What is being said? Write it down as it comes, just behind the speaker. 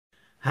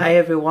Hi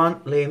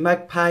everyone, Lee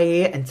Magpie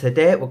here, and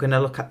today we're going to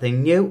look at the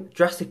new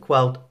Jurassic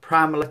World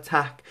Primal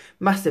Attack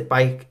Massive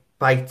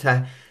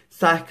Biter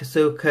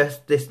Sarcosuchus.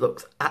 This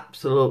looks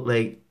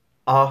absolutely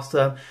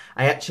awesome.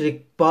 I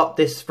actually bought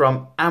this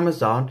from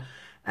Amazon,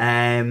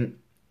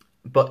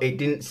 but it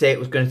didn't say it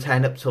was going to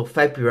turn up till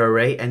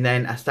February, and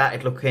then I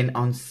started looking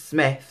on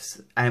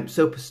Smyths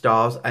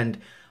superstores, and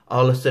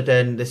all of a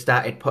sudden they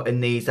started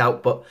putting these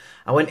out. But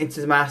I went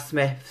into my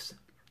Smyths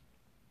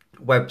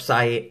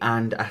website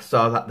and I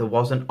saw that there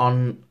wasn't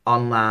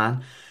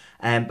online,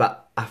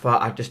 but I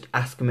thought I'd just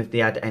ask them if they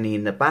had any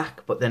in the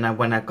back. But then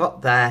when I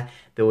got there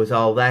was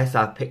all there,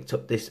 so I picked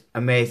up this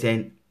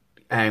amazing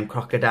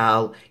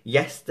crocodile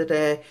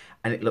yesterday,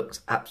 and it looks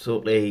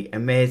absolutely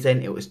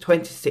amazing. It was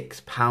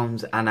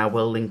 £26, and I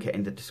will link it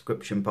in the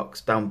description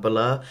box down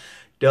below.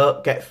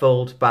 Don't get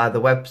fooled by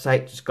the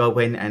website, just go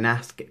in and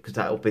ask it, because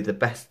that will be the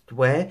best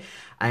way.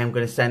 I am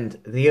going to send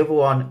the other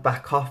one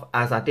back off,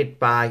 as I did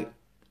buy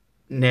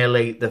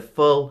nearly the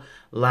full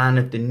line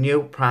of the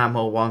new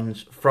primal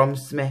ones from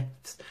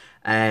Smyths.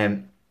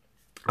 I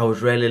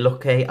was really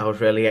lucky, I was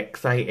really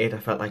excited, I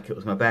felt like it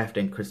was my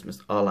birthday and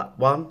Christmas all at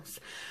once.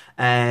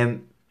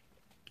 So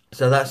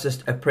that's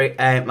just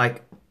a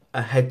like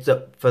a heads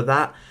up for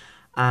that.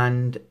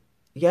 And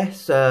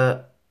yes,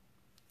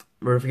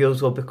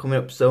 reviews will be coming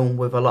up soon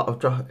with a lot of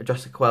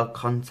Jurassic World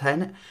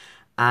content.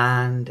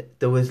 And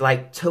there was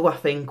like two, I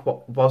think,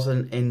 what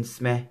wasn't in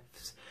Smyths.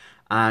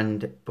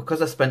 And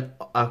because I spent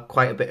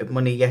quite a bit of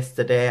money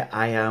yesterday,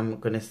 I am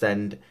going to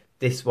send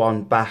this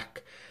one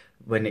back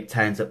when it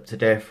turns up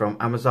today from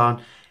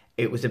Amazon.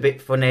 It was a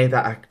bit funny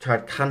that I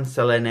tried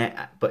cancelling it,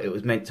 but it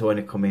was meant to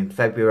only come in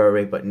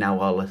February. But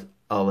now all of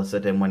a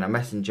sudden, when I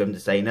message them, they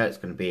say, no, it's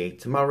going to be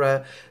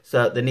tomorrow.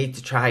 So they need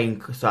to try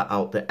and sort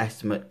out the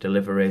estimate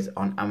deliveries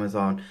on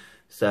Amazon.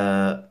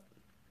 So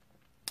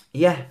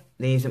yeah,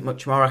 there isn't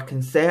much more I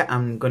can say.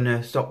 I'm going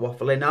to stop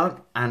waffling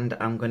on, and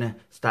I'm going to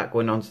start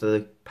going on to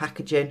the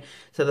packaging.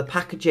 So the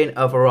packaging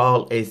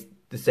overall is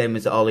the same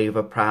as all the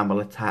other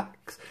primal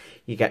attacks.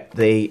 You get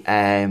the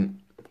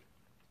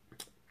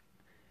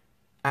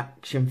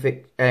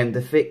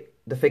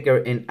the figure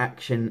in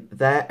action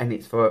there, and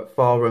it's for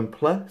 4 and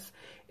plus.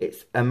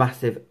 It's a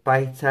massive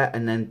biter,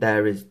 and then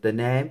there is the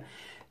name.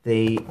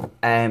 The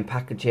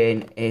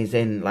packaging is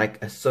in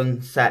like a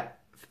sunset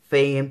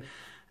theme,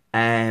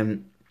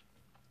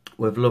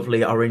 with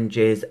lovely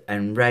oranges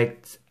and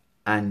reds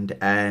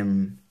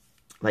and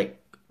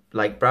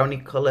like brownie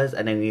colours,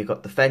 and then you've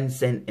got the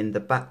fencing in the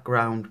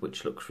background,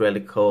 which looks really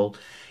cool.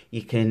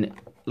 You can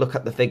look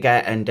at the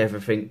figure and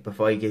everything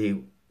before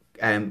you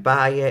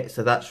buy it,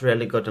 so that's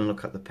really good. And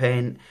look at the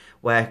paint,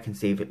 where you can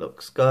see if it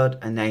looks good,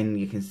 and then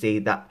you can see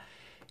that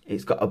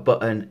it's got a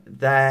button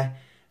there,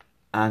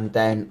 and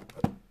then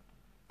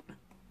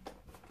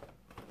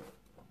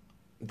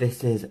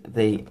this is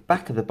the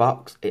back of the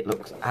box. It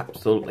looks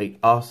absolutely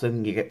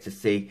awesome. You get to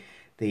see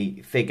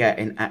the figure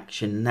in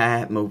action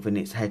there, moving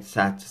its head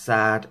side to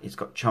side. It's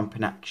got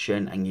chomping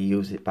action, and you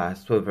use it by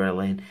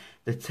swiveling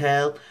the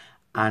tail.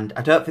 And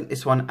I don't think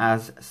this one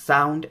has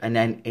sound, and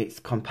then it's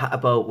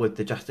compatible with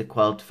the Jurassic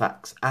World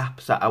Facts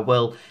app, so I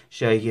will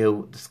show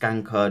you the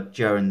scan code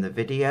during the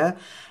video.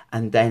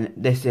 And then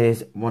this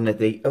is one of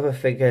the other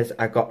figures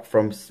I got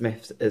from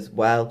Smyths as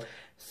well.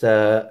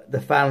 So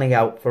they're finally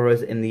out for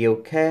us in the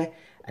UK.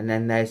 And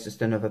then there's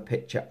just another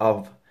picture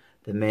of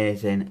the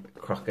amazing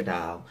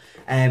crocodile.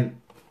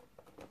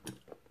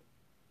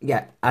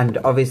 Yeah, and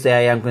obviously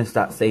I am going to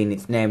start saying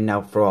its name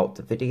now throughout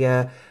the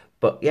video.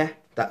 But yeah,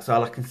 that's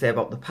all I can say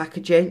about the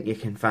packaging. You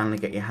can finally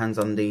get your hands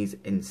on these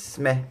in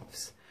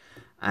Smyths.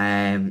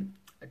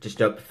 Just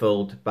don't be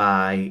fooled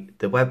by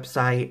the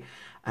website.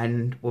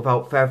 And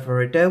without further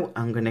ado,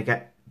 I'm going to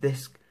get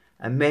this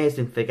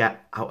amazing figure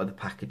out of the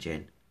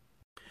packaging.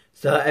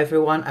 So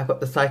everyone, I've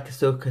got the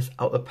Sarcosuchus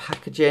out of the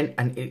packaging,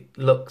 and it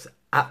looks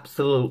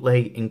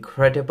absolutely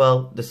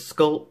incredible. The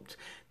sculpt,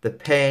 the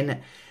paint,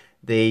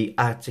 the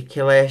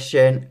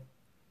articulation,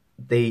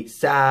 the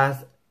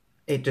size,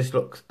 it just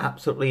looks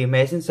absolutely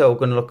amazing. So we're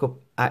going to look up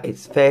at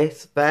its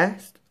face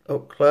first,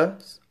 up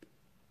close.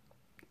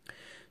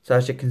 So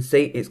as you can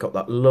see, it's got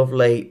that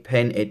lovely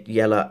painted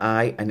yellow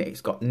eye, and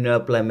it's got no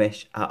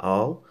blemish at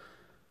all.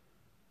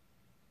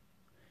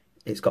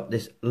 It's got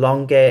this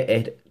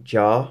elongated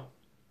jaw,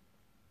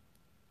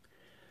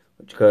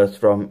 which goes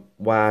from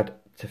wide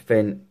to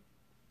thin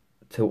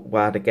to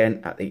wide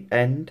again at the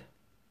end.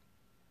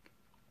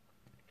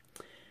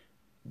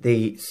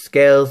 The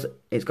scales,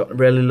 it's got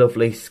really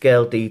lovely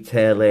scale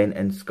detailing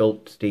and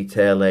sculpt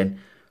detailing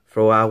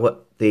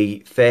throughout the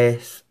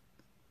face.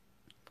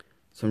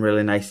 Some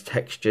really nice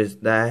textures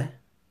there.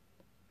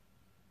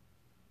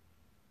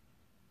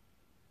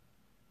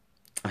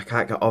 I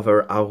can't get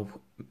over how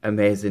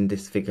amazing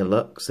this figure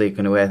looks, so you're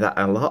going to wear that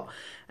a lot.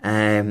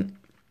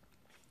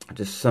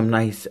 Just some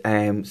nice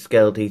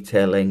scale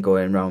detailing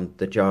going around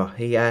the jaw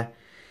here.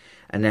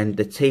 And then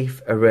the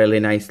teeth are really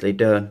nicely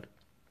done.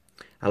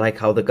 I like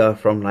how they go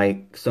from,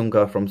 like, some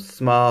go from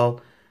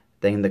small,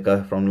 then they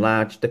go from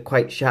large. They're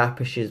quite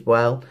sharpish as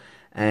well.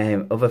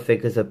 Other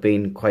figures have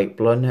been quite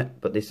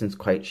blunt, but this one's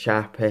quite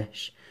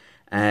sharpish.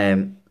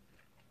 And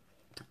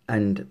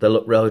they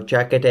look real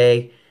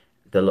jaggedy.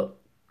 They look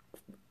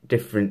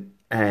different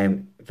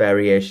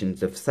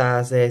variations of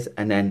sizes.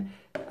 And then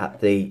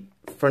at the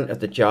front of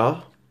the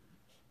jaw,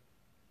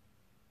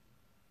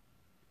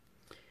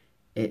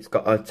 it's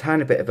got a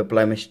tiny bit of a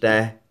blemish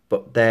there,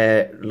 but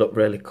they look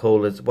really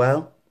cool as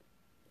well.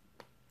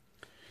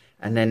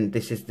 And then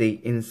this is the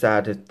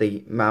inside of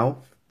the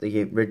mouth,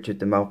 the ridge of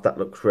the mouth. That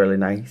looks really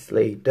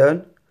nicely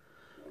done.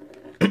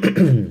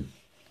 And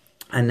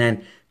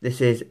then this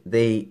is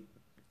the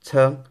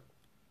tongue.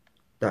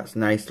 That's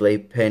nicely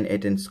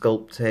painted and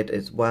sculpted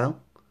as well.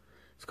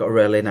 It's got a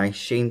really nice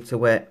sheen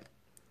to it.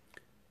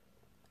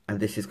 And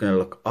this is going to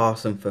look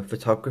awesome for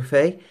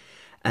photography.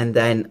 And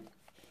then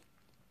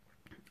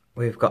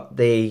we've got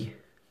the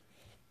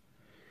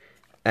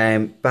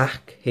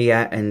back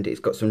here, and it's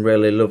got some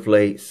really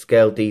lovely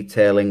scale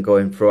detailing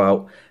going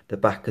throughout the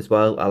back as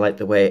well. I like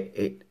the way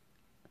it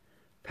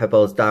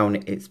pebbles down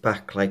its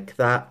back like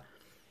that,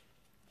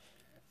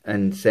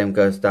 and same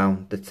goes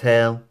down the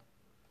tail.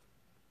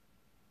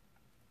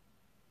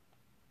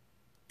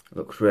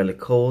 Looks really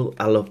cool.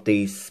 I love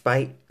these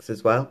spikes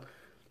as well.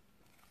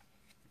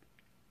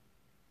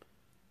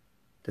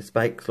 The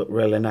spikes look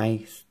really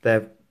nice.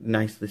 They're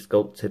nicely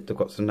sculpted. They've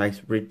got some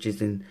nice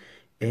ridges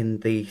in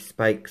the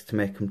spikes to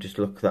make them just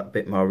look that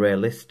bit more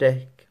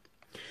realistic.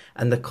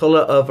 And the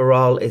colour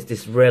overall is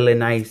this really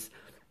nice,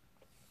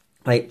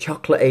 like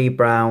chocolatey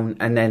brown,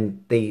 and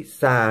then the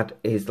side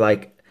is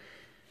like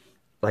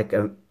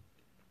a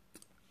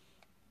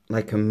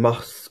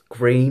moss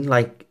green.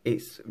 Like,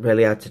 it's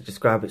really hard to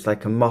describe. It's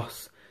like a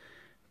moss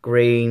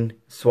green,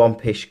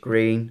 swampish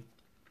green,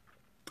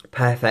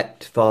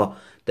 perfect for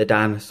the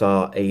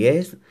dinosaur he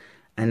is.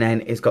 And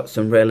then it's got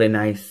some really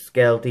nice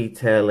scale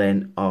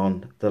detailing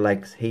on the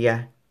legs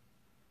here,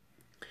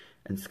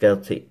 and scale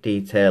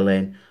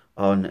detailing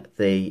on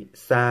the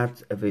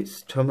sides of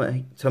its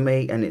tummy,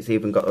 and it's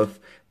even got a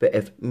bit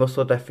of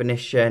muscle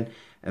definition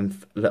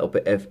and a little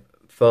bit of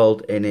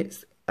fold in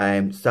its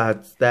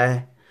sides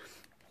there.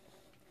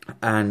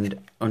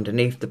 And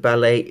underneath the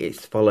belly,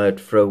 it's followed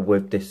through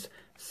with this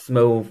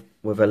smooth,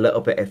 with a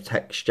little bit of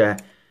texture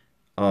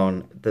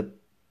on the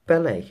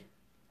belly.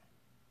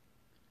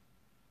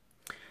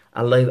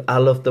 I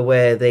love the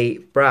way the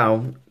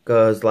brown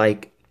goes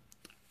like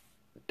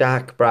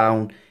dark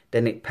brown,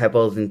 then it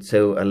pebbles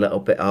into a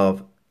little bit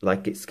of,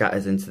 like, it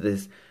scatters into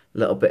this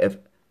little bit of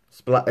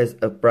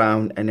splatters of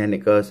brown, and then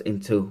it goes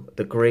into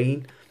the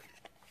green.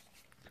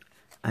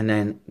 And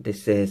then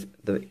this is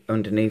the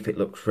underneath. It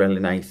looks really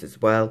nice as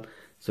well.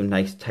 Some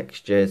nice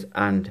textures,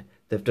 and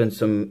they've done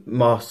some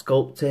more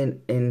sculpting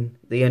in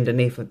the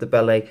underneath of the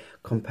belly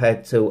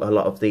compared to a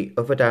lot of the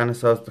other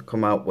dinosaurs to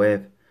come out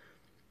with.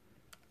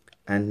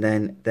 And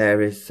then there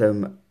is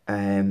some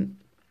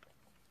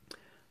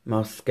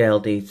more scale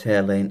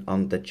detailing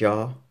on the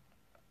jaw.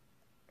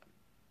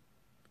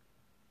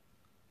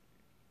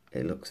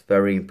 It looks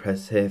very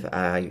impressive.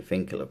 I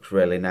think it looks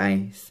really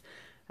nice.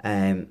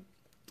 I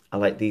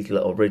like these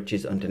little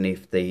ridges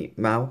underneath the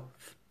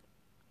mouth.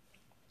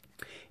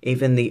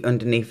 Even the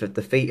underneath of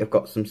the feet have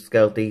got some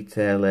scale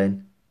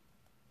detailing.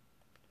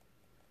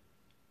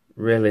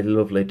 Really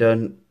lovely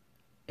done.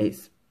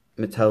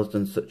 Mattel's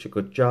done such a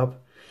good job.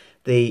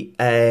 The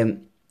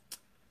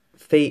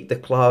feet, the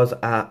claws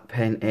are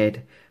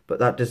painted, but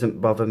that doesn't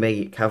bother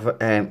me. It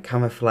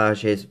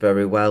camouflages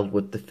very well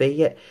with the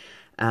feet.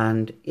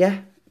 And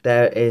yeah,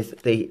 there is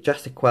the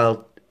Jurassic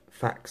World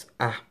Facts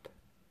app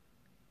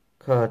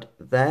code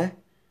there.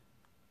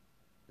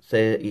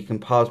 So you can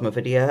pause my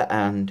video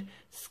and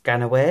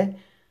scan away.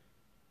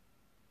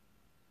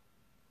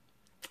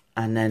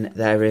 And then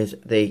there is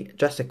the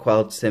Jurassic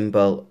World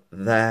symbol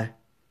there.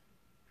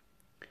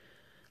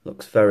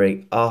 Looks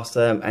very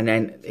awesome. And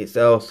then it's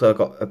also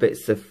got a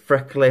bits of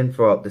freckling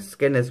throughout the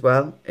skin as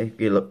well. If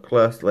you look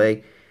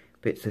closely,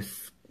 bits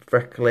of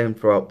freckling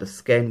throughout the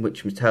skin,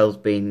 which Mattel's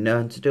been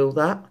known to do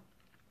that.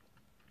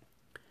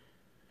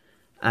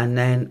 And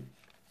then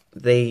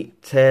the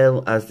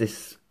tail has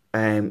this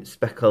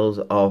speckles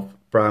of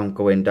brown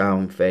going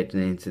down,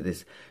 fading into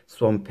this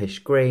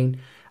swampish green.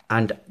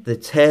 And the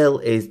tail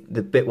is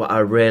the bit what I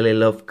really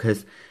love,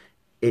 because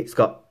it's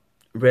got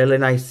really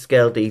nice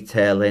scale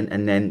detailing,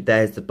 and then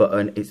there's the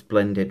button. It's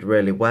blended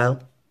really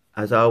well.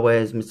 As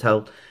always,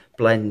 Mattel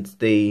blends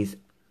these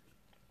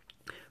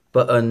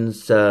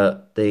buttons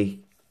so they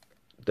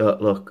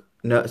don't look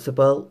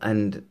noticeable,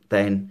 and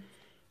then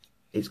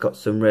it's got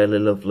some really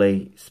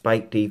lovely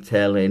spike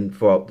detailing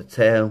throughout the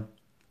tail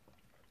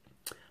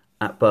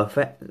at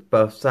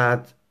both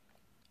sides,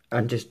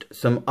 and just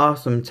some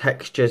awesome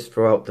textures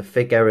throughout the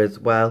figure as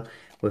well,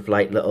 with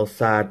like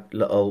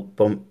little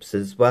bumps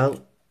as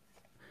well.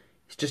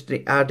 It's just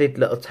the added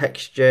little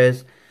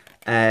textures,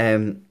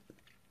 some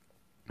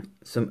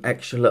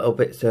extra little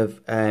bits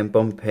of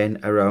bumping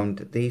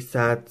around these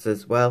sides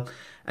as well.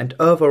 And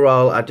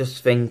overall, I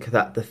just think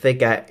that the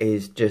figure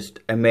is just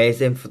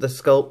amazing for the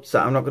sculpt. So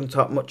I'm not going to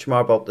talk much more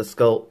about the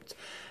sculpt.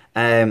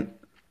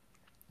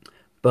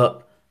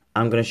 But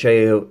I'm going to show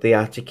you the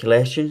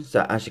articulation.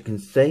 So as you can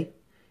see,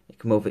 it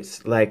can move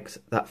its legs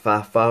that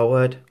far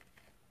forward.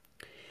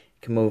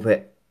 It can move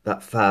it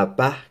that far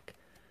back.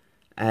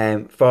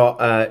 For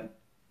a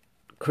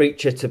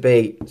creature to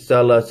be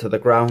so low to the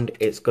ground,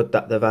 it's good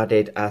that they've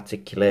added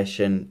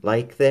articulation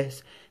like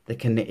this. It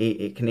can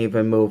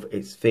even move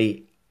its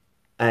feet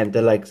and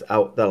the legs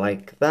out there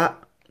like that.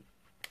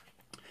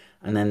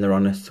 And then they're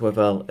on a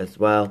swivel as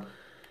well.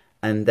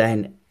 And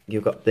then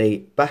you've got the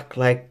back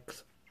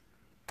legs.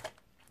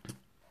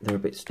 They're a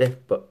bit stiff,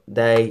 but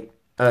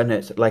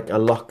it's like a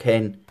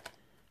lock-in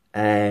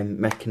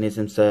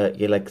mechanism, so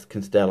your legs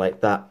can stay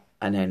like that.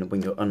 And then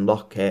when you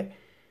unlock it,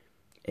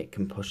 it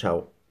can push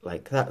out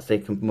like that, so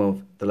you can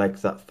move the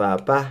legs that far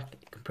back.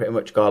 You can pretty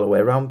much go all the way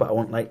around, but I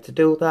won't like to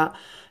do that.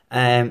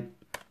 And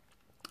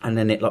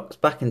then it locks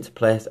back into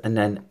place, and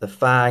then the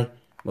thigh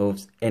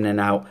moves in and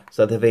out.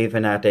 So they've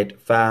even added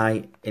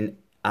thigh in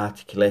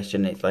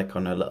articulation. It's like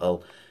on a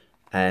little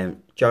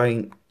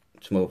joint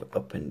to move it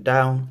up and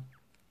down.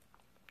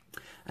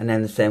 And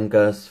then the same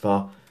goes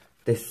for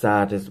this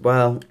side as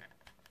well.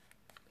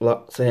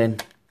 Locks in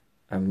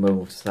and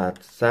moves side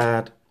to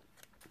side.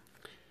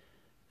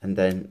 And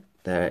then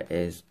there it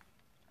is.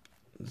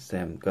 The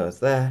same goes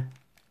there.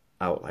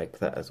 Out like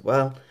that as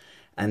well.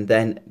 And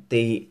then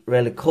the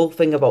really cool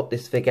thing about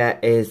this figure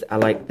is I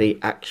like the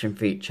action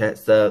feature.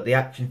 So the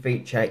action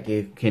feature,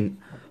 you can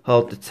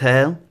hold the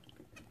tail.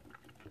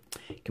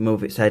 You can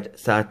move its head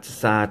side to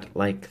side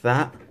like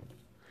that.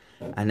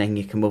 And then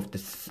you can move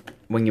this,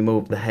 when you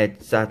move the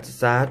head side to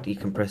side, you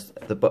can press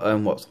the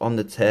button what's on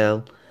the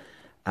tail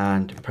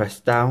and press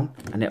down,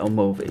 and it'll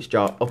move its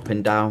jaw up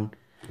and down.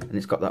 And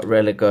it's got that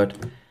really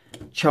good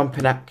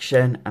chomping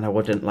action, and I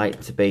wouldn't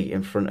like to be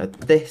in front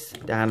of this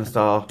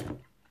dinosaur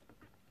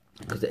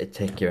because it'd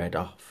take your head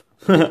off.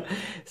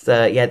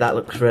 So yeah, that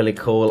looks really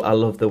cool. I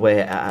love the way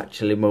it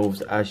actually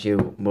moves as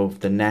you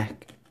move the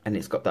neck, and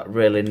it's got that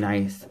really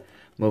nice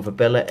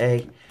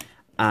movability.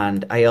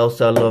 And I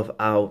also love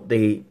how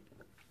the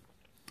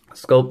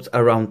sculpts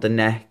around the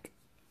neck,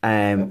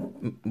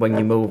 when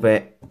you move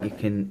it,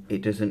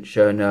 it doesn't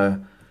show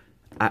no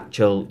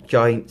actual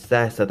joints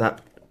there, so that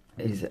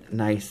is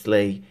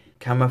nicely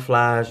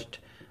camouflaged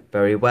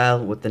very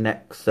well with the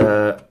neck.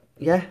 So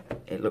yeah,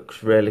 it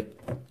looks really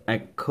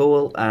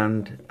cool,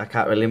 and I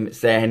can't really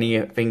say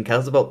anything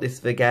else about this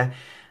figure.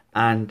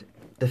 And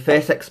the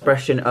face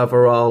expression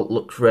overall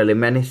looks really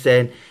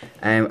menacing.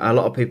 A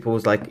lot of people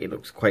was like, it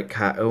looks quite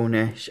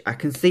cartoonish. I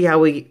can see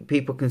how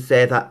people can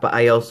say that, but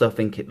I also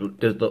think it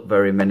does look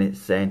very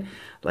menacing.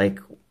 Like,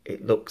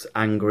 it looks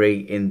angry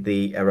in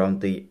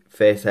around the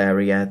face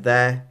area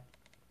there.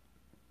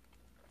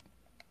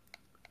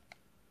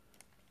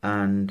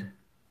 And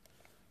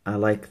I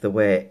like the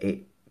way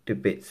it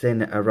bits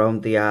in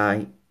around the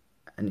eye,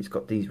 and it's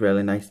got these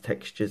really nice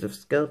textures of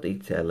scale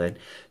detailing.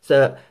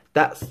 So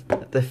that's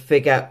the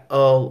figure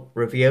all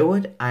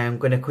reviewed. I am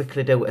going to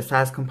quickly do a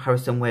size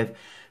comparison with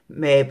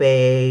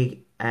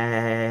maybe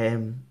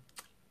the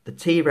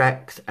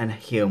T-Rex and a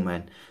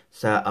human.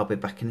 So I'll be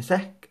back in a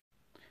sec.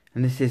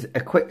 And this is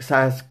a quick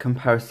size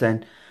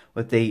comparison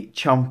with the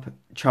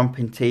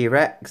chomping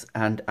T-Rex,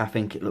 and I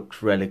think it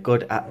looks really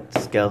good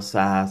at scale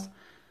size.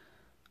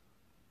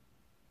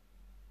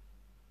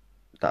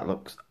 That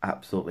looks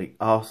absolutely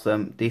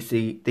awesome.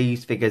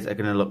 These figures are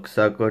going to look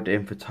so good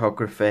in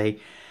photography.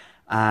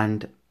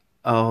 And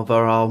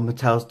overall,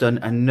 Mattel's done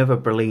another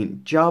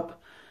brilliant job.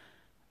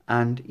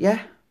 And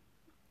yeah,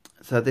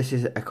 so this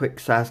is a quick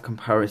size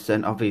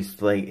comparison.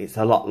 Obviously, it's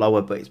a lot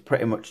lower, but it's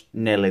pretty much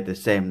nearly the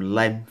same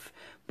length.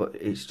 But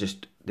it's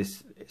just,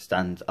 it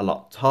stands a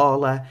lot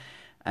taller.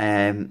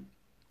 And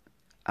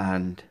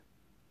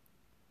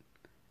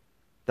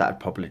that'd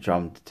probably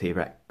drown the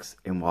T-Rex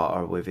in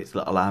water with its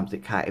little arms.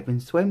 It can't even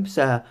swim.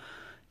 So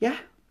yeah,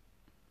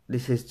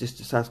 this is just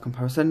a size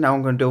comparison. Now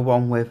I'm going to do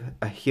one with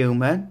a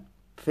human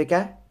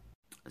figure.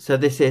 So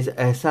this is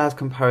a size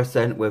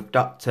comparison with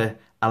Dr.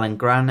 Alan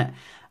Grant,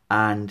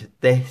 and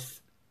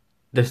this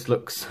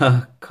looks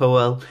so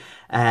cool.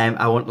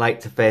 I wouldn't like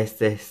to face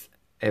this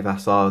if I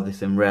saw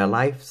this in real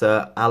life.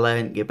 So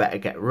Alan, you better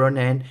get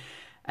running.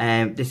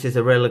 This is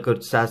a really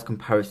good size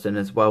comparison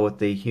as well with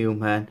the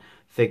human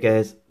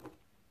figures.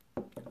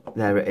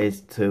 There it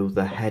is to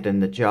the head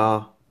and the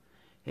jaw.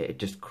 It'd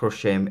just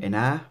crush him in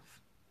half.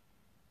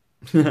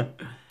 And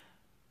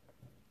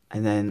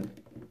then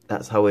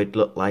that's how it'd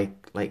look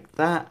like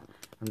that.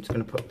 I'm just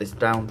going to put this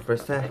down for a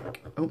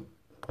sec. Oh.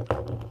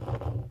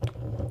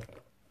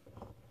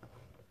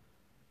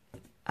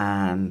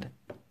 And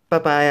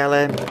bye-bye,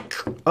 Alan.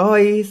 Oh,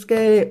 he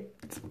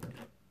escaped.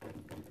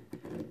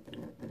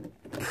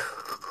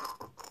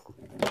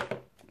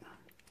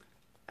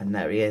 And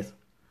there he is.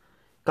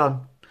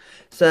 Gone.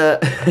 So,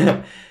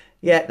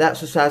 yeah,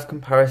 that's a size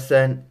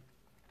comparison.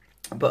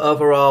 But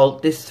overall,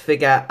 this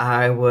figure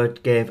I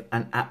would give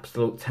an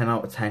absolute 10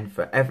 out of 10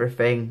 for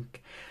everything.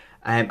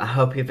 I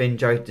hope you've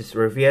enjoyed this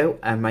review.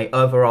 And my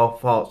overall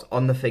thoughts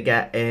on the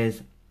figure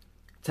is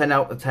 10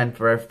 out of 10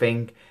 for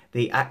everything.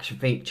 The action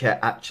feature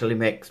actually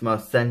makes more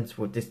sense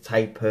with this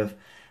type of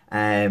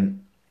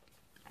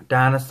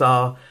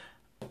dinosaur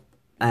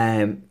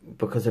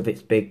because of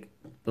its big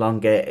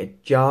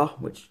elongated jaw,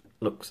 which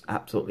looks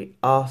absolutely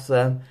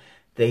awesome.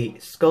 The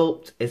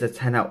sculpt is a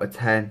 10 out of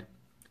 10.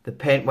 The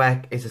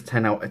paintwork is a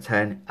 10 out of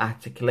 10.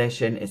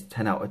 Articulation is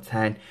 10 out of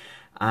 10.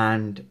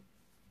 And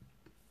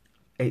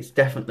it's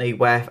definitely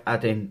worth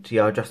adding to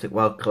your Jurassic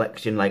World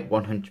collection, like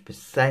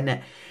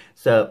 100%.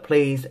 So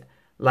please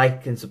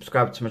like and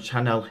subscribe to my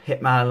channel.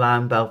 Hit my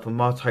alarm bell for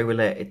more toy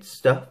related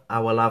stuff. I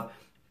will have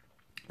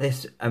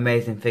this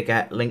amazing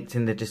figure linked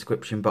in the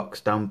description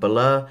box down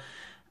below.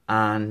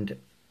 And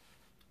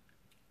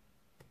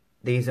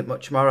there isn't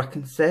much more I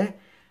can say.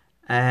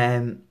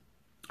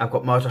 I've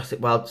got more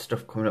Jurassic World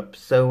stuff coming up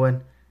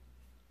soon.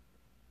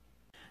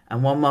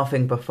 And one more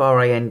thing before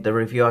I end the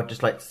review, I'd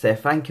just like to say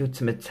thank you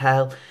to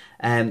Mattel.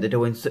 They're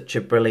doing such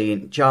a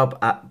brilliant job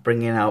at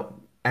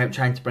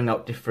trying to bring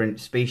out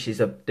different species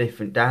of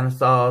different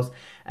dinosaurs.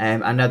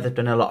 I know they've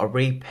done a lot of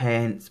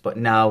repaints, but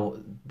now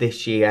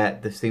this year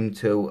they seem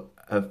to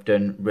have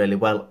done really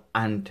well,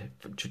 and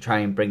to try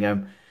and bring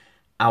them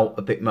out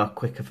a bit more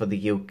quicker for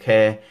the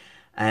UK.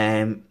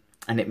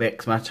 And it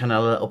makes my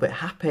channel a little bit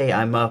happy.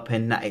 I'm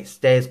hoping that it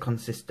stays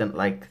consistent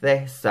like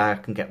this, so I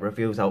can get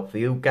reviews out for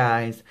you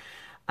guys.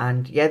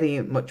 And yeah, there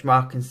ain't much more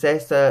I can say,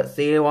 so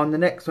see you on the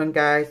next one,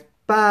 guys.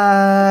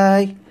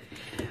 Bye!